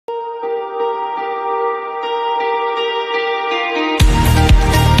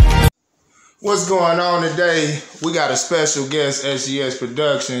What's going on today? We got a special guest, SES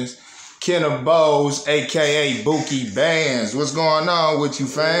Productions, Kenneth Boles, a.k.a. BookieBands. What's going on with you,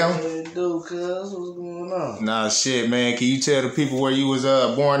 fam? Hey, dude, cuz, what's going on? Nah, shit, man. Can you tell the people where you was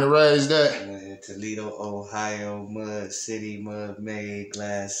born and raised at? Man, Toledo, Ohio, mud city, mud made,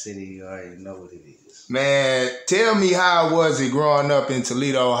 glass city. You already know what it is. Man, tell me how was it growing up in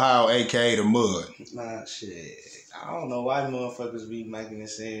Toledo, Ohio, a.k.a. the mud? Nah, shit. I don't know why motherfuckers be making it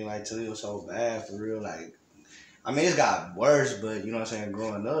seem like Toledo so bad for real. Like, I mean, it's got worse, but you know what I'm saying?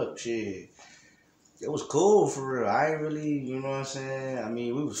 Growing up, shit, it was cool for real. I ain't really, you know what I'm saying? I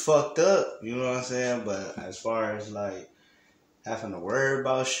mean, we was fucked up, you know what I'm saying? But as far as like having to worry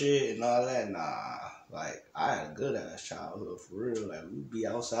about shit and all that, nah. Like, I had a good ass childhood for real. Like, we'd be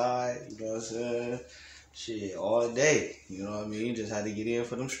outside, you know what I'm saying? Shit, all day. You know what I mean? You just had to get in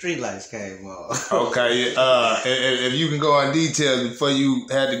for them street lights came on. Okay, if you can go in details before you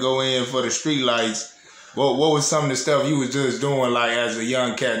had to go in for the street lights, what was some of the stuff you was just doing, like as a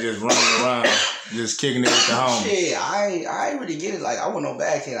young cat, just running around, just kicking it with the homies? Shit, I ain't really get it. Like, I wasn't no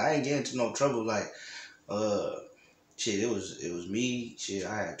bad kid. I ain't get into no trouble. Like, shit, it was me. Shit,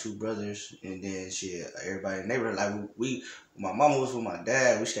 I had two brothers, and then shit, everybody in the neighborhood. Like, my mama was with my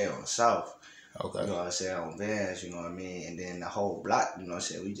dad. We stayed on the south. Okay. You know what I'm saying, on Vans, you know what I mean? And then the whole block, you know what I'm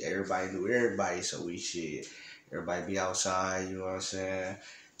saying, everybody knew everybody, so everybody be outside, you know what I'm saying,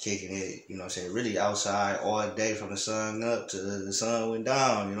 kicking it, you know what I'm saying, really outside all day from the sun up to the sun went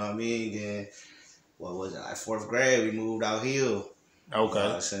down, you know what I mean? Then, what was it, like 4th grade, we moved out here. Okay. You know what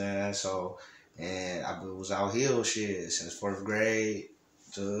I'm saying? So, and I was out here, shit, since 4th grade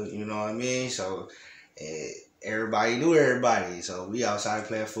to, you know what I mean? So, everybody knew everybody. So, we outside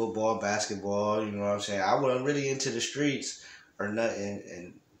playing football, basketball, you know what I'm saying? I wasn't really into the streets or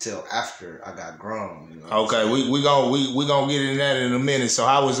nothing until after I got grown. You know okay, we gonna get in that in a minute. So,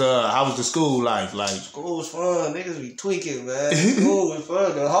 how was the school life like? School was fun. Niggas be tweaking, man. School was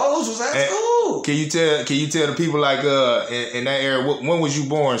fun. The hoes was at school. Can you tell the people like in that area when was you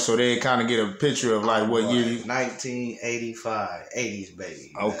born so they kind of get a picture of like what year? 1985, 80s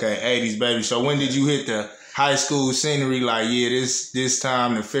baby. Man. Okay, 80s baby. So when did you hit the high school scenery? Like, yeah, this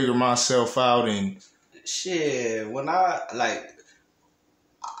time to figure myself out and shit. When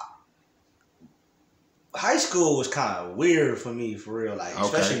high school was kind of weird for me, for real. Like,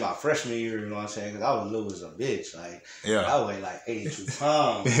 especially my freshman year, you know what I'm saying? Because I was little as a bitch. Like, yeah. I weighed like 82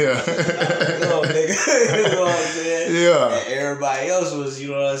 pounds. Yeah. Little nigga. You know what I'm saying? Yeah. And everybody else was, you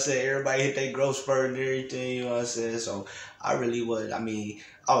know what I'm saying? Everybody hit their growth spurt and everything, you know what I'm saying? So, I really was, I mean,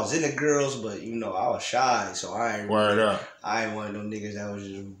 I was into girls, but, you know, I was shy. So, I ain't one of them niggas that was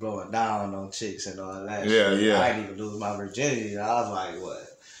just blowing down on chicks and all that. Yeah, shit. yeah. I didn't even lose my virginity. I was like, what?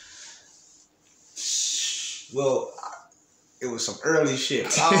 Well, it was some early shit.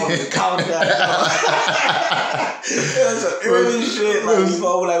 I don't even count that. It was some early shit. Like,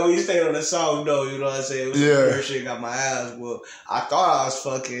 before, like when you stayed on the south, though, you know what I'm saying? It was some early shit got my ass whooped. I thought I was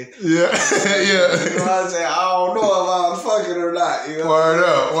fucking. Yeah. Yeah. You know what I'm saying? I don't know if I was fucking or not. You know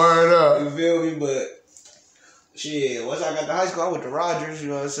Word up. You feel me? But shit, once I got to high school, I went to Rogers, you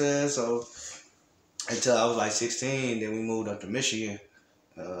know what I'm saying? So until I was like 16, then we moved up to Michigan.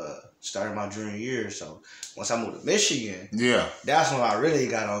 Started my junior year, so once I moved to Michigan, that's when I really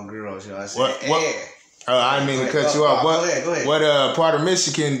got on girls. You know what I'm saying? I didn't mean to cut you off. Go ahead. What part of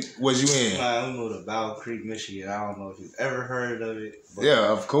Michigan was you in? We moved to Battle Creek, Michigan. I don't know if you've ever heard of it. But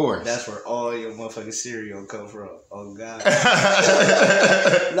yeah, of course. That's where all your motherfucking cereal come from. Oh God,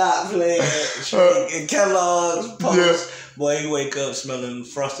 not playing. And Kellogg's, Post. Boy, you wake up smelling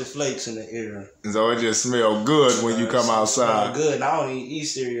Frosted Flakes in the air. So it just smells good when you come outside. Good. And I don't eat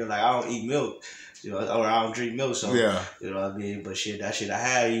cereal. Like, I don't eat milk. You know, or I don't drink milk. So, yeah. You know what I mean? But shit, that shit I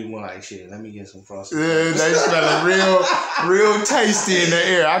had, you want like, shit, let me get some Frosted Flakes. Yeah, they smelling real tasty in the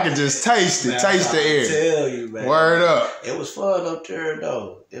air. I can just taste it. Man, taste the air. Tell you, man. Word up. It was fun up there,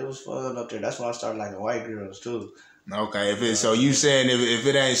 though. It was fun up there. That's when I started liking white girls, too. Okay, so you saying if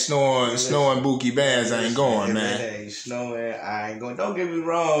it ain't snowing BookieBands ain't going, man. If it ain't snowing, I ain't going. Don't get me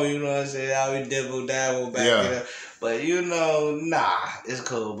wrong, you know what I'm saying? I would dabble back there. But, you know, nah, it's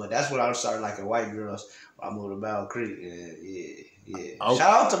cool. But that's when I started liking white girls. I moved to Battle Creek. Yeah. Okay.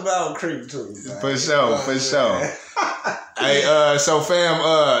 Shout out to Battle Creek, too. Man. For sure. Hey, so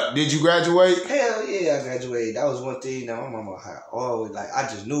fam, did you graduate? Hell yeah, I graduated. That was one thing that my mama had always, like, I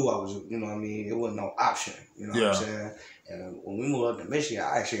just knew I was, you know what I mean? It wasn't no option, you know what I'm saying? And when we moved up to Michigan,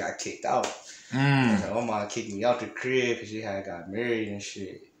 I actually got kicked out. My mama kicked me out the crib because she had got married and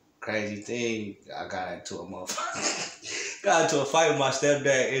shit. Crazy thing, I got into a motherfucker. got into a fight with my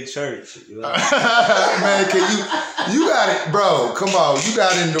stepdad in church. You know? Man, you got it, bro. Come on, you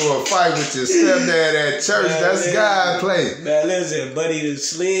got into a fight with your stepdad at church. Man, that's God play. Man, listen, buddy, to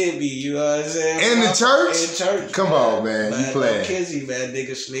slid me. You know what I'm saying? In the church? In church. Come on, man. You playing? Kizzy, man,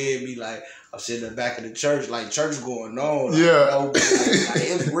 nigga slid me like. I'm sitting in the back of the church, like church going on. Yeah. Like,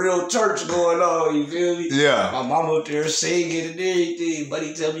 it's real church going on, you feel me? Yeah. My mom up there singing and everything.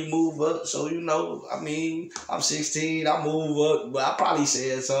 Buddy tell me move up. So, you know, I mean, I'm 16, I move up. But I probably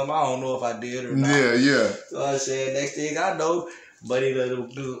said something. I don't know if I did or not. Yeah, yeah. So I said, next thing I know, buddy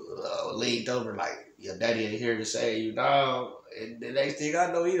leaned over like, your daddy ain't here to say, you know. And the next thing I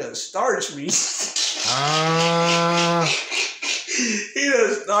know, he done starched me. He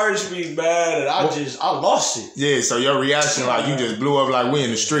done starched me, man, and I lost it. Yeah, so your reaction, like, you just blew up like we in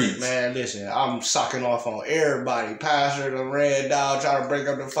the streets. Man, listen, I'm socking off on everybody. Pastor done ran down, trying to break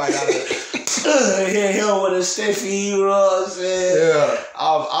up the fight. I hit him with a stiffy, you know what I'm saying? Yeah.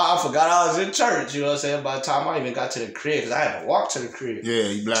 I forgot I was in church, you know what I'm saying? By the time I even got to the crib, because I had to walk to the crib. Yeah,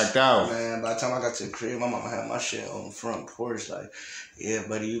 you blacked out. Man, by the time I got to the crib, my mama had my shit on the front porch, like, yeah,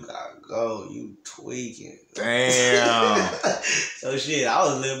 buddy, you gotta go. You tweaking. Damn. So shit, I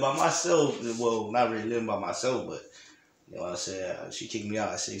was living by myself. Well, not really living by myself, but you know what I'm saying? She kicked me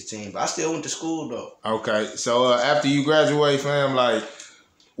out at 16. But I still went to school though. Okay. So after you graduate, fam, like,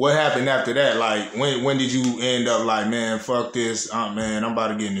 what happened after that? Like, when did you end up like, man, fuck this, man, I'm about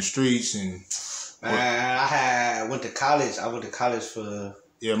to get in the streets and man, I went to college. I went to college for.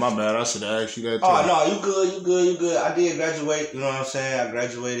 Yeah, my bad. I should have asked you that too. Oh, no, you good. I did graduate, you know what I'm saying? I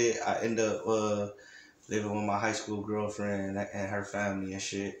graduated. I ended up living with my high school girlfriend and her family and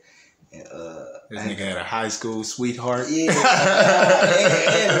shit. And, this nigga had a high school sweetheart. Yeah.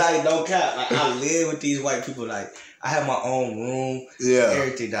 and like, no cap. Like, I live with these white people. Like, I have my own room. Yeah.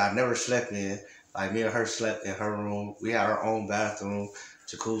 Everything that I never slept in. Like, me and her slept in her room. We had our own bathroom.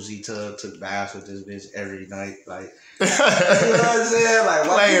 Jacuzzi tub, took baths with this bitch every night. Like, you know what I'm saying? Like,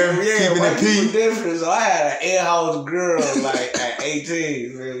 white people different. So I had an in-house girl, like, at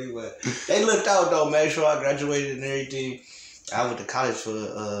 18, really. But they looked out, though, made sure I graduated and everything. I went to college for,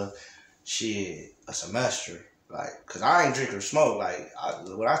 a semester. Like, cause I ain't drink or smoke. Like,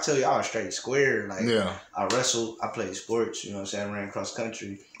 when I tell you I was straight square, like, yeah. I wrestled, I played sports, you know what I'm saying? I ran cross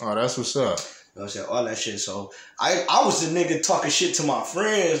country. Oh, that's what's up. You know what I'm saying? All that shit. So I was the nigga talking shit to my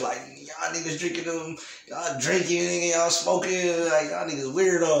friends, like, y'all niggas drinking them, y'all drinking, y'all smoking, like, y'all niggas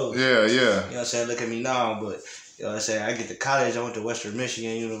weirdos. Yeah, yeah. You know what I'm saying? Look at me now, but you know what I'm saying? I get to college, I went to Western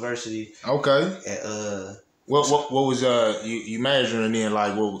Michigan University. Okay. And what was you majoring in,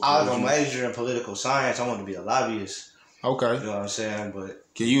 like, what I was gonna major in political science. I wanted to be a lobbyist. Okay. You know what I'm saying? But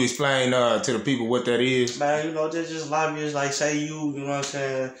can you explain to the people what that is? Man, you know, they're just lobbyists, like, say you know what I'm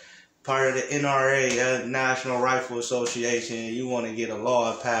saying, part of the NRA, National Rifle Association, you want to get a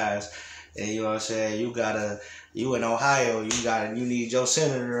law passed, and you know what I'm saying, you in Ohio, you need your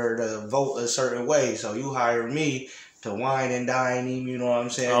senator to vote a certain way, so you hire me to wine and dine him, you know what I'm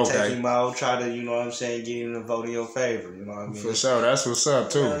saying, okay. Take him out, try to, you know what I'm saying, get him to vote in your favor, you know what I mean? For sure, that's what's up,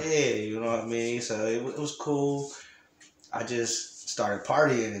 too. Yeah, you know what I mean, so it was cool. I just started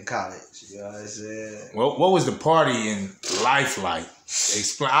partying in college, you know what I'm saying? What was the partying life like?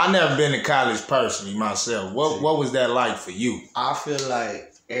 Explain. I never been to college personally myself. What was that like for you? I feel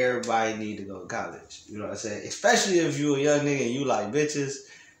like everybody need to go to college. You know what I'm saying? Especially if you a young nigga and you like bitches.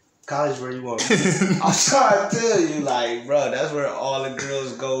 College where you want to be. I'm trying to tell you, like, bro, that's where all the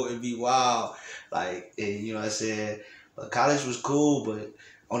girls go and be wild. Like, and, you know what I'm saying? But college was cool, but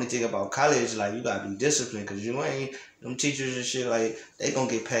only thing about college, like, you gotta be disciplined because you ain't, them teachers and shit, like, they gonna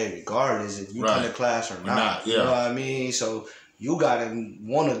get paid regardless if you come to class or not. Yeah. You know what I mean? So you gotta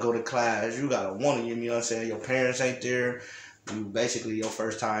want to go to class. You gotta want to, you know what I'm saying? Your parents ain't there. You basically your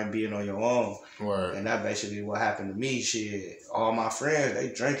first time being on your own. Right. And that basically what happened to me. Shit, all my friends,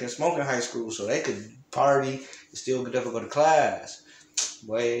 they drink and smoke in high school, so they could party and still get up and go to class.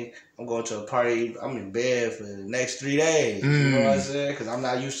 Boy, I'm going to a party, I'm in bed for the next 3 days. You know what I'm saying? Because I'm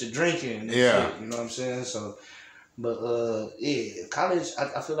not used to drinking. And shit, you know what I'm saying? So, but yeah, college,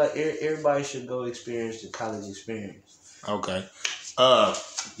 I feel like everybody should go experience the college experience. Okay.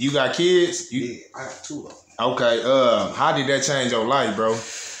 You got kids? Yeah, I got 2 of them. Okay. How did that change your life, bro?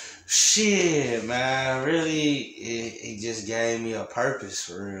 Shit, man. Really, it just gave me a purpose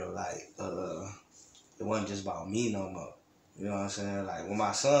for real. Like, it wasn't just about me no more. You know what I'm saying? Like, with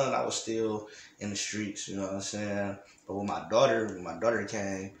my son, I was still in the streets, you know what I'm saying? But with my daughter, when my daughter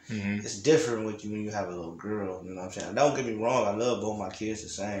came, it's different with you when you have a little girl, you know what I'm saying? Don't get me wrong, I love both my kids the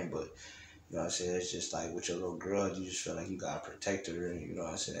same, but You know what I'm saying? It's just like with your little girl, you just feel like you gotta protect her, and you know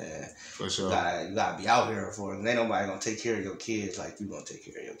what I'm saying? For sure. You gotta be out here for it. And ain't nobody gonna take care of your kids like you gonna take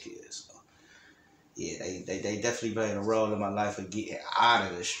care of your kids. So, yeah, they definitely played a role in my life of getting out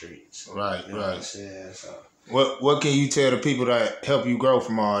of the streets. Right, you know what I'm saying? So, what can you tell the people that help you grow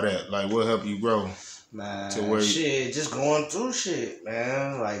from all that? Like, what helped you grow? Man, to where shit, just going through shit,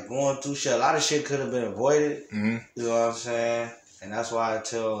 man. Like, going through shit. A lot of shit could have been avoided. Mm-hmm. You know what I'm saying? And that's why I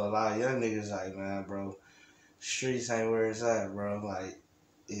tell a lot of young niggas, like, man, bro, streets ain't where it's at, bro. Like,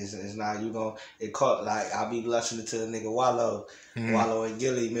 it's not, you gon' it caught, like, I be listening to the nigga Wallow. Mm-hmm. Wallow and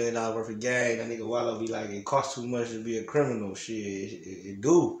Gilly, $1 million worth of gang. That nigga Wallow be like, it costs too much to be a criminal. Shit, it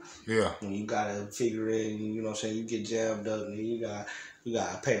do. Yeah. And you gotta figure in, you know what I'm saying? You get jammed up, and you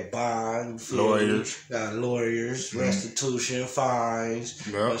gotta pay a bond. Lawyers. You got lawyers, restitution, fines.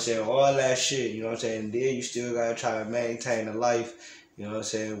 Yeah. You know what I'm saying? All that shit, you know what I'm saying? And then you still gotta try to maintain a life. You know what I'm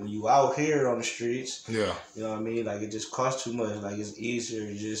saying? When you out here on the streets, Yeah. you know what I mean? Like, it just costs too much. Like, it's easier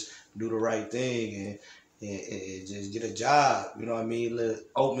to just do the right thing and just get a job. You know what I mean? Let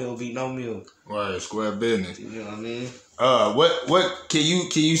oatmeal be no meal. Right, square business. You know what I mean? What can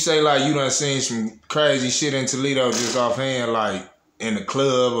you say, like, you done seen some crazy shit in Toledo just offhand, like in the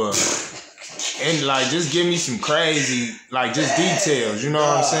club, or and like just give me some crazy, like, just details, you know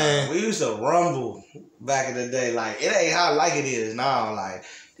what I'm saying? We used to rumble back in the day. Like, it ain't how like it is now. Like,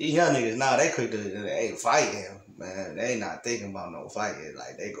 these young niggas now, they quick to, they ain't fighting, man. They ain't not thinking about no fighting.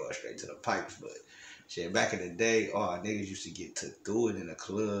 Like, they go straight to the pipes. But shit, back in the day, niggas used to get to do it in the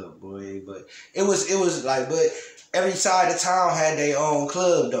club, boy. But it was like, but every side of town had their own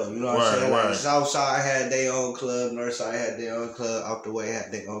club, though. You know what I'm saying? Like, South side had their own club, North side had their own club, out the way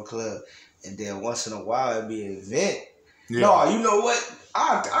had their own club. And then once in a while, it'd be an event. Yeah. No, you know what?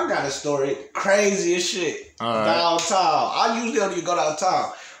 I got a story. Crazy as shit. Right. Downtown. I usually don't even go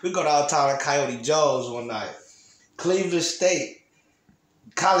downtown. We go downtown at Coyote Joe's one night. Cleveland State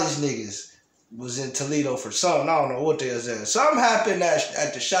college niggas was in Toledo for something. I don't know what they was in. Something happened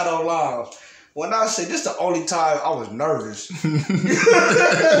at the Shadow Lounge. When I say this, the only time I was nervous. Like,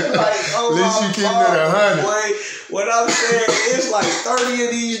 oh, at least you keep it 100. Boy, what I'm saying, it's like 30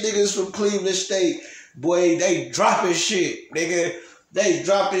 of these niggas from Cleveland State. Boy, they dropping shit, nigga. They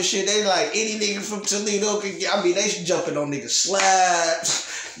dropping shit. They like any nigga from Toledo can get. I mean, they jumping on niggas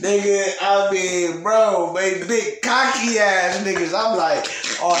slabs, nigga. I mean, bro, man, big cocky ass niggas. I'm like,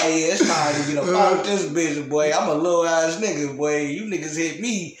 oh yeah, it's time to get up out of this bitch, boy. I'm a little ass nigga, boy. You niggas hit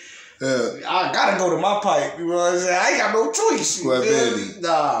me. I gotta go to my pipe, you know what I'm saying? I ain't got no choice.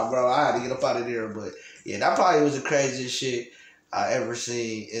 Nah, bro, I had to get up out of there. But yeah, that probably was the craziest shit I ever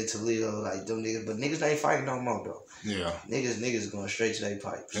seen in Toledo. Like, them niggas, but niggas ain't fighting no more though. Yeah. Niggas going straight to their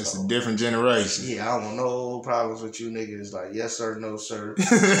pipes. It's a different generation. Yeah, I don't want no problems with you niggas. Like, yes sir, no sir.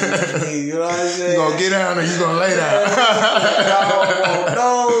 You know what I'm saying? You gonna get down or you gonna lay down? I don't want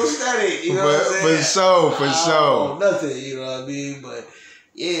no static, you know what I'm saying? For sure. Nothing, you know what I mean? But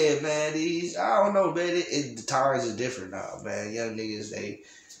yeah, man, I don't know, man. The times is different now, man. Young niggas,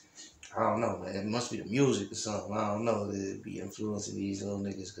 I don't know, man. It must be the music or something. I don't know. They be influencing these little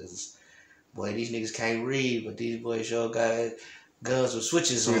niggas because, boy, these niggas can't read, but these boys sure got guns with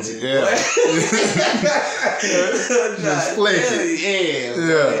switches on it. Yeah. Just flicking.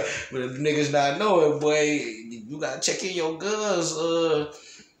 Yeah. But if niggas not knowing, boy, you gotta check in your guns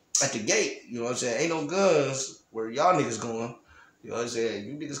at the gate. You know what I'm saying? Ain't no guns where y'all niggas going. You know what I'm saying?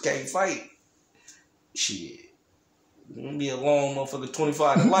 You niggas can't fight. Shit. You gonna be a long motherfucker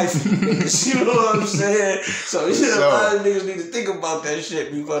 25 to life. You know what I'm saying? So a lot of niggas need to think about that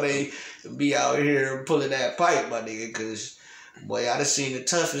shit before they be out here pulling that pipe, my nigga. Cause boy, I done seen the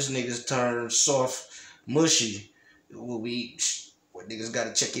toughest niggas turn soft, mushy. When niggas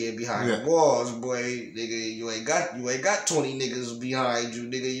gotta check in behind the walls, boy. Nigga, you ain't got 20 niggas behind you,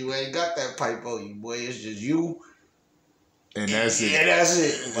 nigga. You ain't got that pipe on you, boy. It's just you. And that's it. Yeah, that's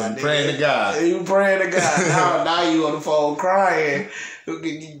it. And praying to God. You praying to God. Now you on the phone crying.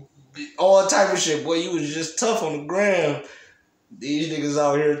 All type of shit. Boy, you was just tough on the ground. These niggas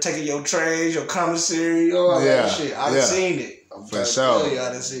out here taking your trays, your commissary, all that shit. I done seen it. For sure.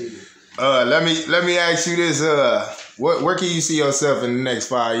 I done seen it. Let me ask you this. Where can you see yourself in the next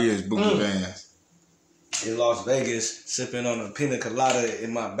 5 years, BookieBands? In Las Vegas, sipping on a pina colada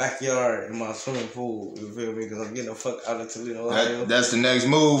in my backyard, in my swimming pool. You feel me? Because I'm getting the fuck out of Toledo, Ohio. That's the next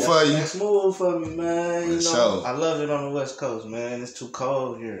move for you? Next move for me, man. You know, I love it on the West Coast, man. It's too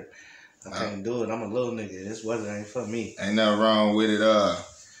cold here. I can't do it. I'm a little nigga. This weather ain't for me. Ain't nothing wrong with it.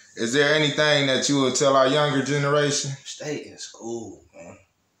 Is there anything that you would tell our younger generation? Stay in school, man.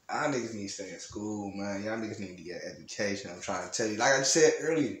 Our niggas need to stay in school, man. Y'all niggas need to get education. I'm trying to tell you. Like I said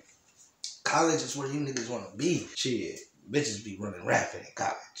earlier, college is where you niggas want to be. Shit, bitches be running rapid in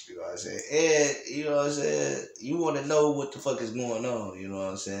college. You know what I'm saying? And, you know what I'm saying? You want to know what the fuck is going on. You know what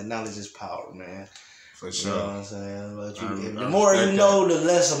I'm saying? Knowledge is power, man. For sure. You know what I'm saying? But the more you know, the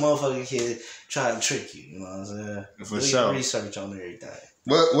less a motherfucker can try to trick you. You know what I'm saying? For Do sure. your research on everything.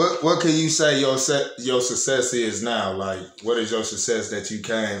 What can you say your success is now? Like, what is your success that you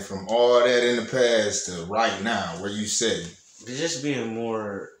came from all that in the past to right now, where you sit? Just being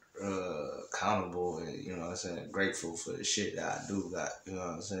more accountable and, you know what I'm saying, grateful for the shit that I do got. You know what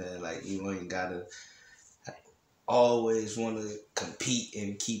I'm saying? Like, you ain't gotta always want to compete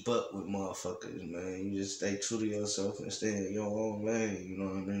and keep up with motherfuckers, man. You just stay true to yourself and stay in your own lane, you know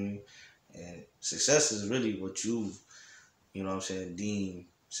what I mean? And success is really what you know what I'm saying, deem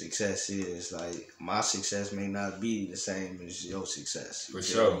success is. Like, my success may not be the same as your success. For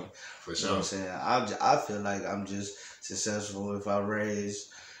sure. For sure. You know what I'm saying? I feel like I'm just successful if I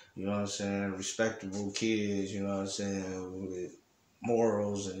raise, you know what I'm saying, respectable kids, you know what I'm saying, with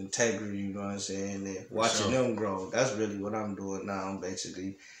morals and integrity, you know what I'm saying, and watching them grow. That's really what I'm doing now. I'm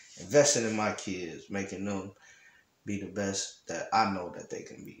basically investing in my kids, making them be the best that I know that they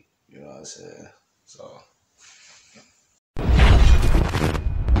can be. You know what I'm saying? So